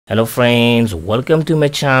Hello friends, welcome to my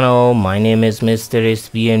channel. My name is Mr.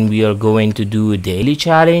 SB and we are going to do daily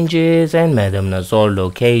challenges and Madam Nazar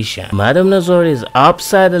location. Madam Nazar is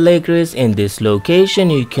upside the lake race. In this location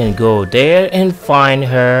you can go there and find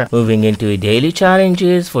her. Moving into daily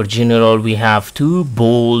challenges, for general we have 2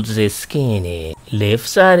 bulls skinny. Left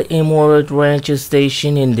side Emerald Ranch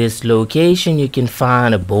station. In this location you can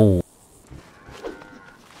find a bull.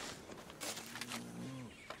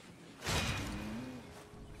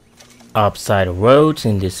 Upside Rhodes,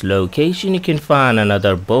 in this location you can find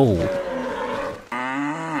another bull.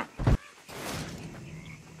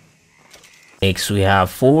 Next we have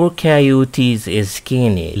 4 coyotes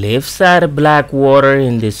skinny. Left side black water.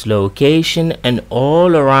 In this location and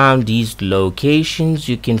all around these locations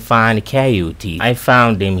you can find coyotes. I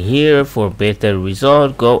found them here. For better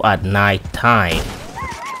result, go at night time.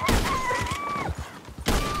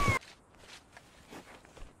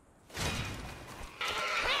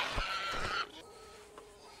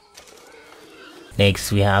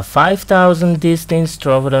 Next we have 5,000 distance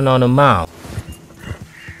traveling on a mount.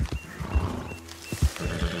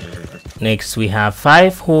 Next we have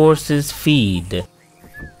 5 horses feed.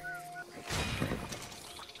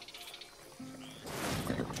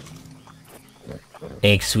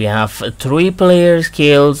 Next we have 3 player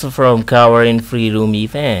skills from covering free room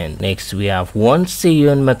event. Next we have 1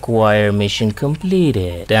 macguire mission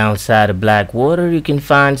completed. Downside Blackwater you can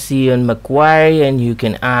find macguire and you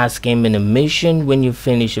can ask him in a mission. When you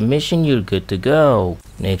finish a mission you're good to go.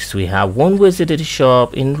 Next we have 1 visited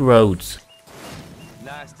shop in Rhodes.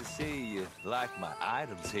 Nice to see you. Like my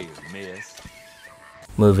items here, miss.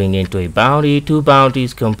 Moving into a bounty, 2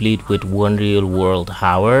 bounties complete with 1 real world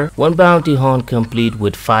hour, 1 bounty hunt complete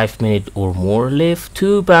with 5 minutes or more left,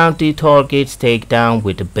 2 bounty targets take down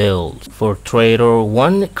with a build. For trader,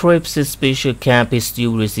 1 Crips special camp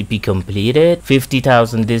stew recipe completed,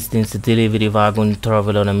 50,000 distance delivery wagon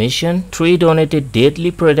travel on a mission, 3 donated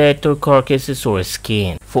deadly predator carcasses or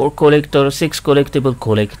skin, 4 collector, 6 collectible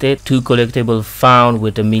collected, 2 collectible found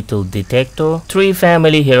with a metal detector, 3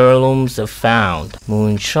 family heirlooms found.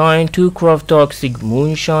 Moonshine, 2 craft toxic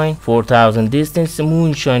moonshine, 4,000 distance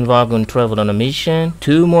moonshine wagon travel on a mission,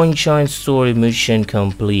 2 moonshine story mission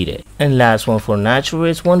completed. And last one for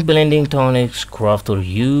naturalists, 1 blending tonics craft or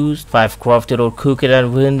used, 5 crafted or cooked at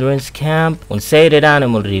wilderness camp, 1 sated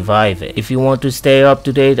animal revive it. If you want to stay up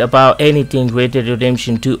to date about anything Red Dead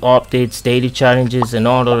Redemption 2 updates, daily challenges and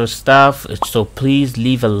all other stuff, so please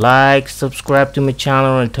leave a like, subscribe to my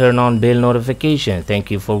channel and turn on bell notification. Thank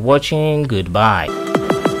you for watching. Goodbye.